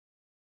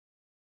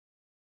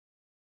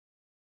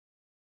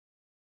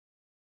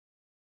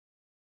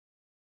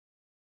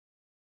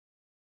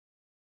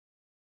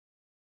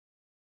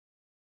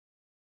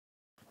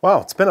Wow,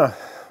 it's been a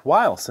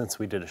while since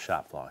we did a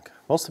shop vlog,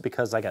 mostly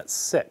because I got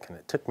sick and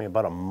it took me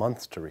about a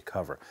month to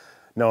recover.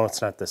 No,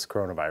 it's not this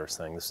coronavirus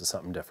thing, this is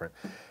something different.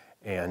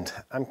 And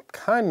I'm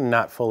kind of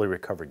not fully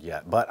recovered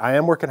yet, but I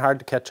am working hard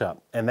to catch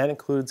up, and that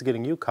includes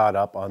getting you caught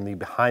up on the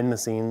behind the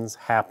scenes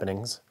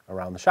happenings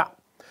around the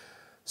shop.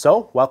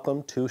 So,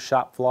 welcome to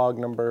shop vlog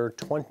number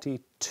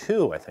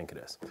 22, I think it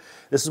is.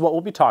 This is what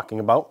we'll be talking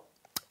about.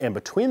 And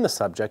between the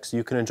subjects,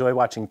 you can enjoy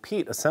watching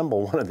Pete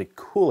assemble one of the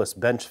coolest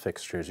bench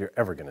fixtures you're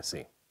ever going to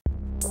see.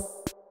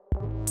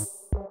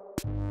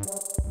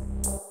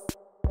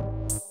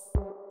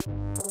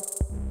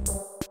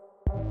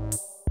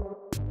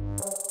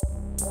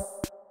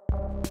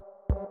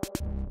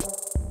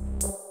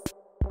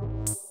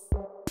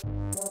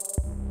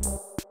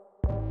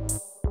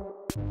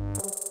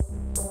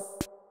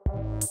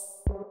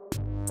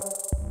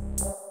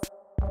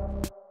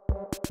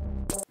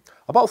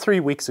 About 3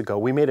 weeks ago,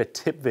 we made a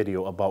tip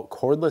video about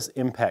cordless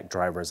impact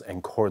drivers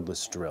and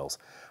cordless drills.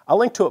 I'll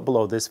link to it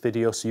below this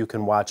video so you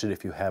can watch it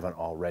if you haven't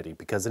already,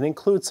 because it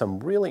includes some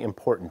really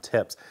important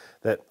tips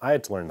that I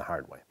had to learn the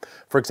hard way.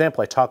 For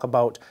example, I talk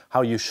about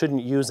how you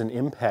shouldn't use an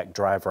impact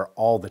driver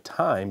all the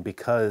time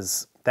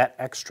because that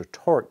extra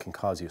torque can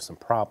cause you some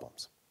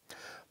problems.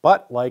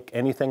 But like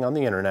anything on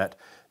the internet,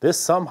 this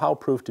somehow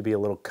proved to be a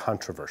little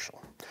controversial.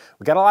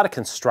 We got a lot of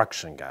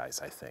construction guys,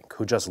 I think,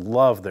 who just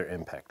love their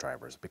impact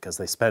drivers because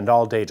they spend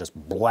all day just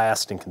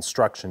blasting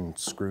construction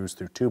screws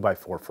through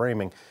 2x4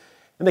 framing,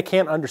 and they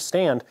can't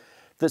understand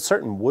that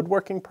certain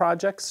woodworking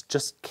projects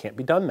just can't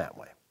be done that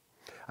way.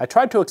 I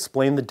tried to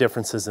explain the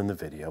differences in the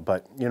video,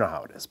 but you know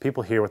how it is.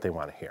 People hear what they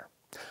want to hear.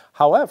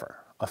 However,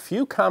 a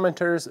few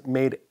commenters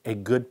made a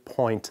good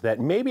point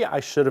that maybe I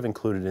should have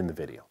included in the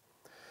video.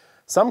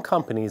 Some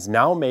companies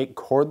now make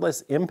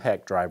cordless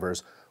impact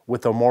drivers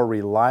with a more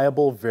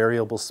reliable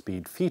variable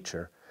speed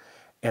feature,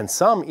 and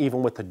some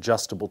even with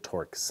adjustable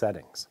torque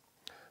settings.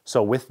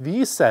 So with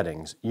these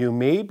settings, you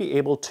may be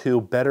able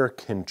to better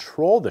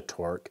control the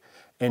torque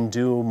and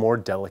do more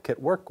delicate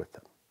work with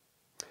them.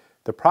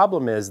 The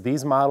problem is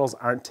these models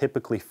aren't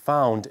typically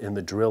found in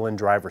the drill and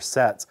driver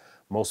sets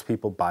most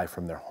people buy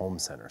from their home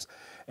centers,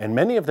 and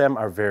many of them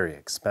are very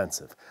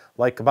expensive,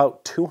 like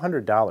about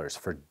 $200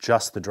 for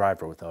just the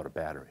driver without a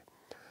battery.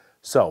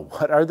 So,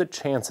 what are the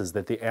chances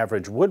that the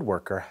average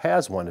woodworker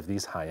has one of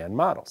these high-end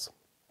models?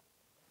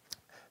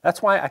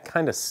 That's why I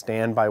kind of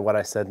stand by what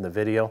I said in the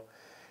video.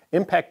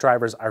 Impact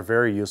drivers are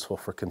very useful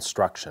for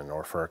construction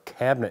or for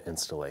cabinet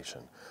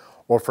installation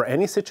or for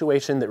any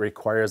situation that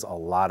requires a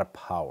lot of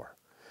power.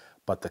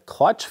 But the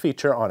clutch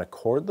feature on a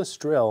cordless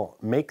drill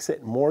makes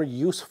it more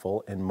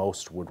useful in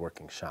most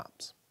woodworking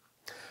shops.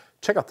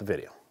 Check out the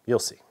video, you'll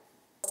see.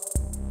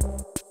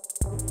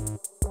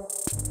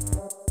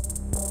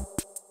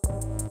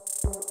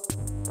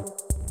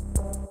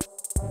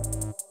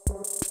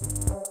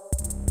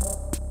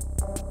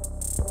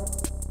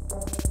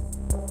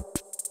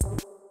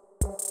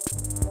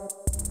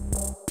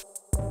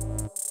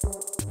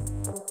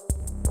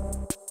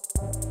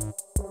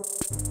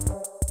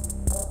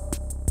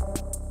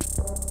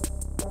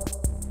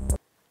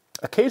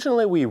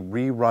 Occasionally we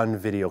rerun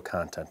video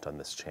content on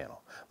this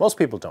channel. Most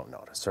people don't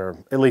notice, or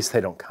at least they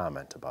don't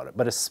comment about it,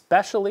 but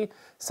especially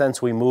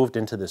since we moved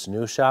into this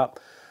new shop,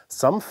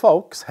 some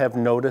folks have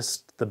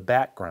noticed the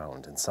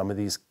background in some of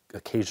these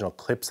occasional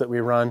clips that we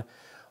run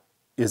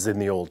is in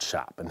the old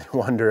shop, and they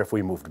wonder if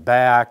we moved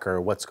back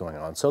or what's going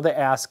on. So they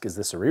ask, is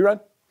this a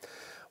rerun?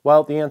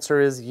 Well, the answer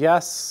is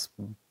yes,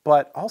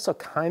 but also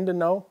kind of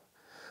no.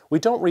 We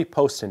don't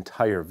repost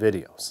entire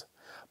videos.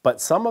 But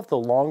some of the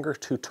longer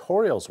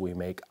tutorials we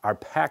make are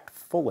packed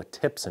full of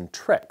tips and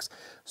tricks,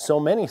 so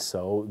many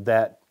so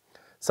that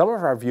some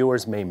of our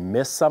viewers may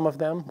miss some of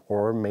them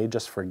or may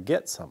just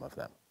forget some of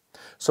them.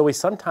 So we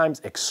sometimes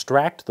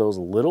extract those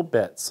little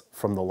bits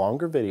from the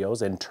longer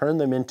videos and turn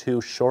them into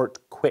short,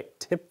 quick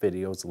tip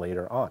videos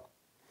later on.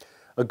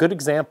 A good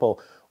example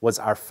was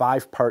our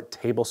 5-part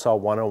Table Saw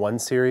 101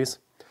 series.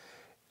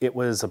 It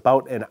was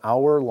about an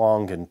hour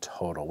long in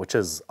total, which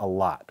is a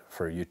lot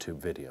for YouTube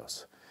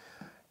videos.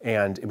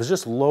 And it was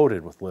just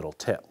loaded with little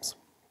tips.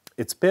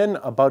 It's been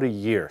about a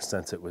year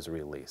since it was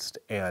released,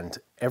 and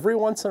every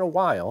once in a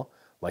while,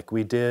 like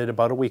we did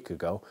about a week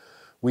ago,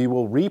 we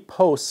will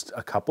repost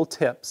a couple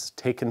tips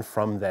taken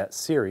from that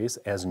series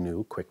as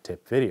new quick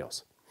tip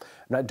videos. I'm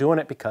not doing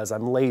it because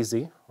I'm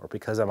lazy or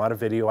because I'm out of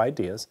video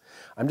ideas.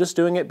 I'm just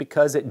doing it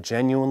because it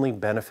genuinely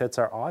benefits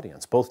our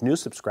audience, both new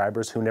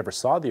subscribers who never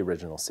saw the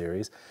original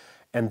series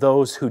and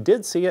those who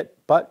did see it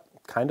but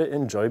kind of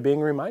enjoy being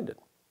reminded.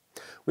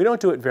 We don't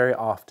do it very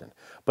often,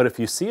 but if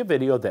you see a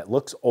video that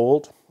looks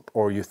old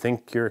or you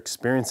think you're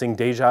experiencing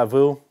deja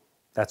vu,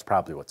 that's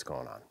probably what's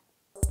going on.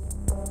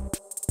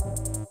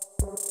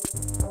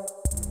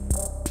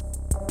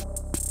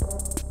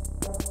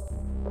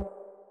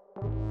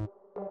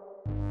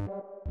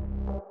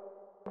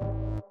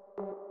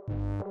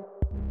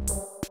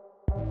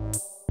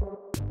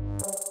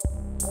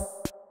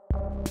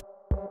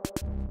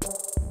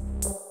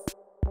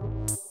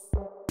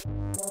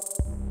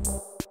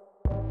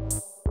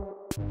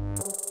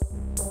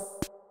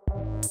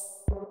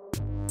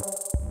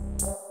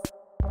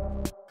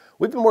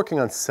 We've been working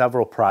on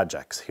several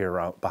projects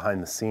here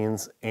behind the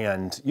scenes,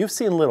 and you've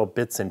seen little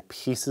bits and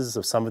pieces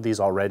of some of these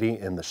already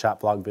in the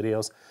shop vlog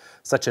videos,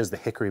 such as the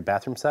hickory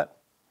bathroom set.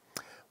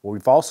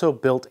 We've also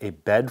built a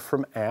bed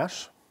from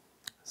ash,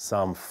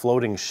 some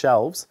floating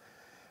shelves,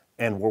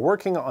 and we're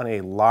working on a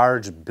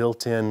large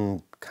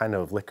built-in kind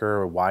of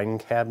liquor or wine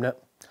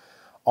cabinet.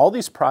 All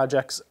these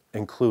projects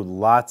include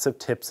lots of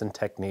tips and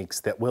techniques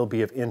that will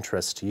be of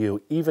interest to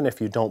you, even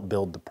if you don't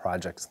build the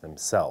projects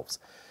themselves.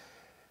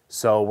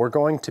 So we're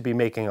going to be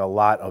making a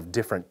lot of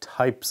different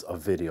types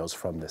of videos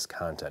from this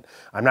content.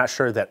 I'm not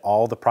sure that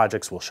all the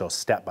projects will show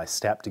step by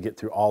step to get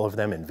through all of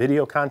them in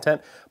video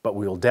content, but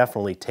we will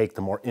definitely take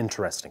the more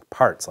interesting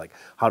parts, like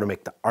how to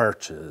make the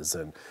arches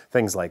and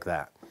things like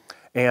that.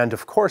 And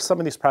of course, some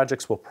of these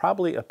projects will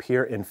probably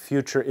appear in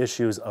future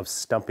issues of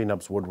Stumpy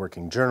Nubs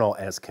Woodworking Journal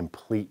as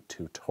complete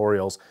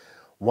tutorials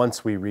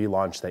once we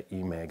relaunch that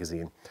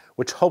e-magazine,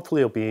 which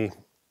hopefully will be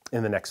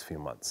in the next few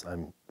months.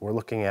 We're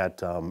looking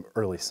at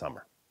early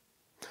summer.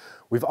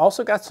 We've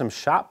also got some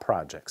shop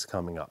projects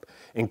coming up,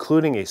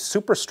 including a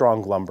super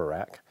strong lumber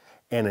rack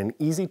and an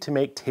easy to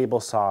make table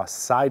saw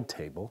side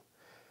table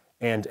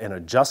and an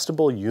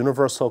adjustable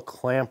universal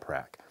clamp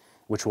rack,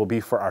 which will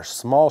be for our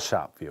small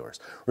shop viewers.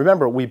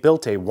 Remember, we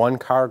built a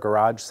one-car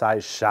garage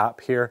size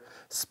shop here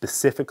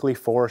specifically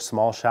for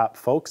small shop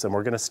folks, and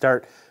we're gonna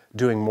start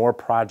doing more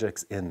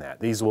projects in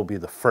that. These will be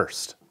the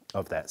first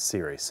of that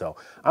series. So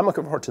I'm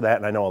looking forward to that,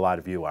 and I know a lot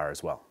of you are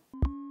as well.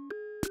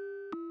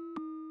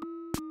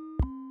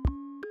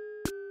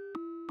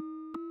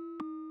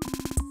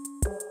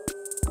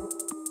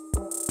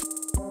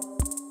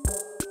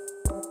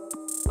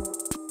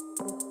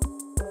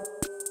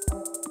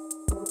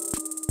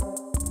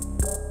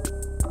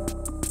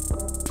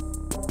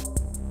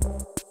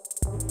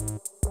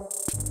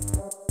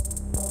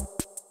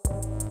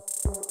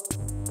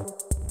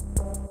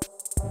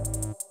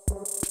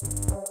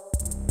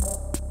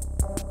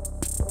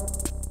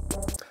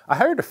 I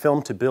hired a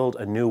film to build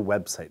a new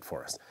website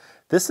for us.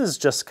 This is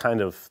just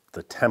kind of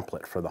the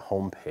template for the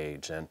home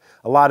page, and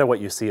a lot of what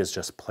you see is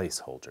just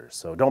placeholders,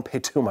 so don't pay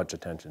too much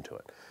attention to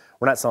it.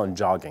 We're not selling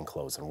jogging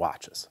clothes and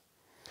watches.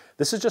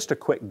 This is just a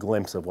quick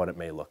glimpse of what it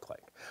may look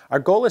like. Our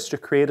goal is to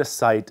create a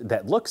site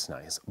that looks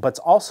nice, but it's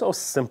also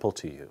simple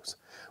to use.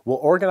 We'll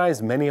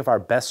organize many of our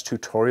best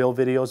tutorial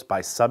videos by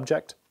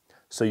subject,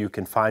 so you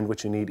can find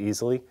what you need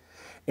easily.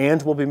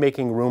 And we'll be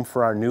making room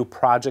for our new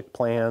project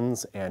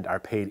plans and our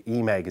paid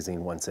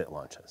e-magazine once it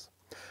launches.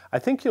 I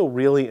think you'll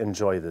really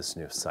enjoy this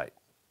new site,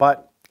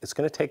 but it's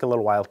going to take a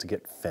little while to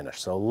get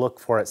finished, so look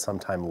for it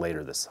sometime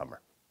later this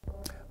summer.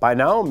 By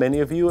now, many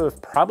of you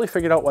have probably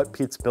figured out what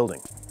Pete's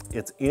building.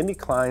 It's Andy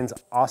Klein's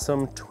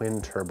awesome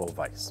twin turbo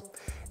vise.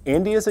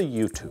 Andy is a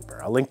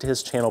YouTuber. I'll link to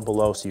his channel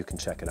below so you can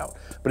check it out.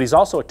 But he's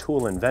also a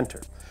tool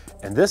inventor.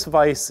 And this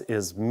vise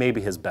is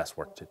maybe his best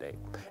work to date.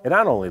 It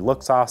not only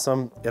looks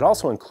awesome, it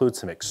also includes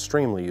some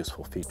extremely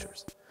useful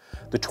features.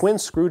 The twin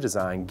screw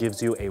design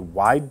gives you a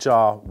wide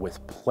jaw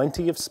with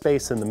plenty of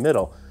space in the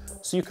middle,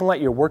 so you can let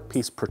your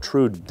workpiece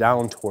protrude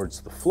down towards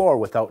the floor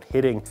without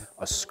hitting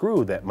a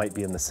screw that might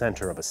be in the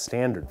center of a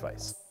standard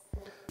vise.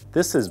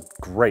 This is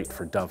great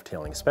for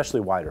dovetailing,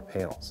 especially wider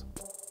panels.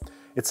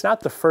 It's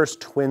not the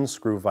first twin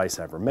screw vise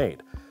ever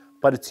made,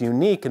 but it's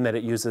unique in that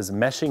it uses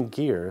meshing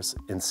gears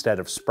instead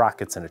of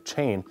sprockets and a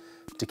chain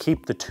to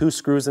keep the two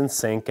screws in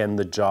sync and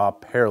the jaw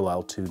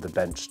parallel to the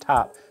bench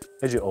top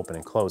as you open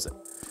and close it.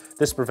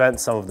 This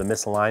prevents some of the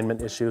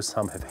misalignment issues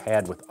some have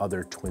had with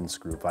other twin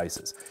screw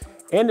vices.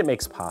 And it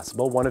makes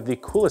possible one of the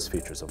coolest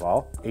features of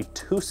all, a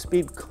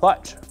 2-speed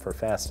clutch for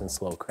fast and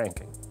slow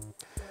cranking.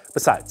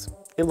 Besides,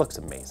 it looks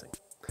amazing.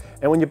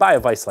 And when you buy a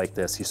vise like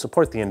this, you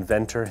support the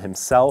inventor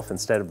himself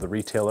instead of the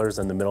retailers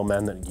and the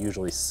middlemen that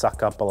usually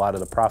suck up a lot of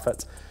the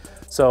profits.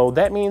 So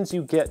that means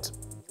you get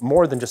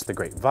more than just the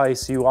great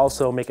vise, you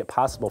also make it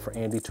possible for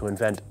Andy to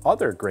invent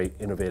other great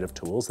innovative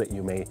tools that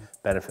you may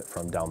benefit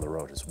from down the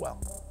road as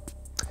well.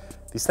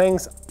 These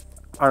things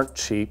aren't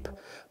cheap,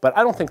 but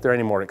I don't think they're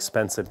any more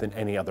expensive than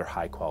any other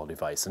high quality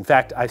vise. In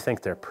fact, I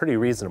think they're pretty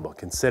reasonable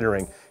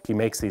considering he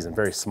makes these in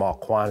very small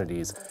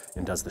quantities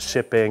and does the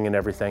shipping and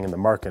everything and the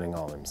marketing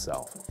all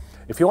himself.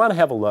 If you want to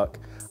have a look,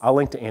 I'll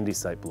link to Andy's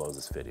site below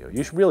this video.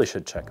 You really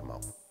should check him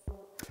out.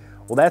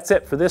 Well, that's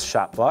it for this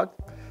shop vlog.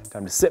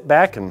 Time to sit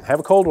back and have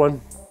a cold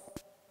one,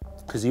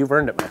 because you've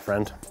earned it, my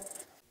friend.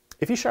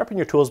 If you sharpen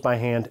your tools by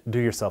hand, do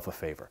yourself a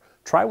favor.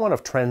 Try one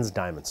of Trend's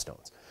diamond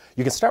stones.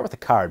 You can start with a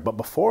card, but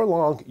before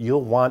long,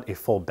 you'll want a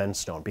full bench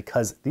stone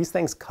because these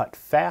things cut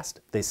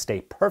fast, they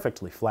stay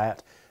perfectly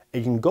flat,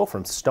 and you can go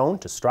from stone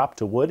to strop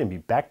to wood and be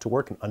back to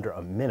work in under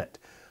a minute.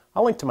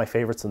 I'll link to my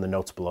favorites in the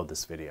notes below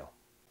this video.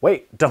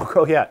 Wait, don't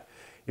go yet.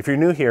 If you're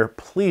new here,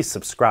 please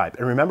subscribe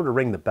and remember to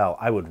ring the bell.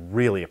 I would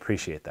really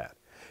appreciate that.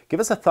 Give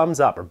us a thumbs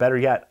up, or better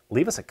yet,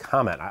 leave us a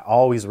comment. I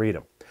always read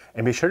them.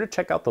 And be sure to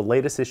check out the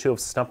latest issue of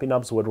Stumpy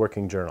Nubs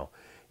Woodworking Journal.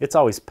 It's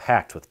always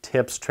packed with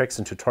tips, tricks,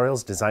 and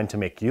tutorials designed to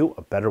make you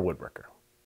a better woodworker.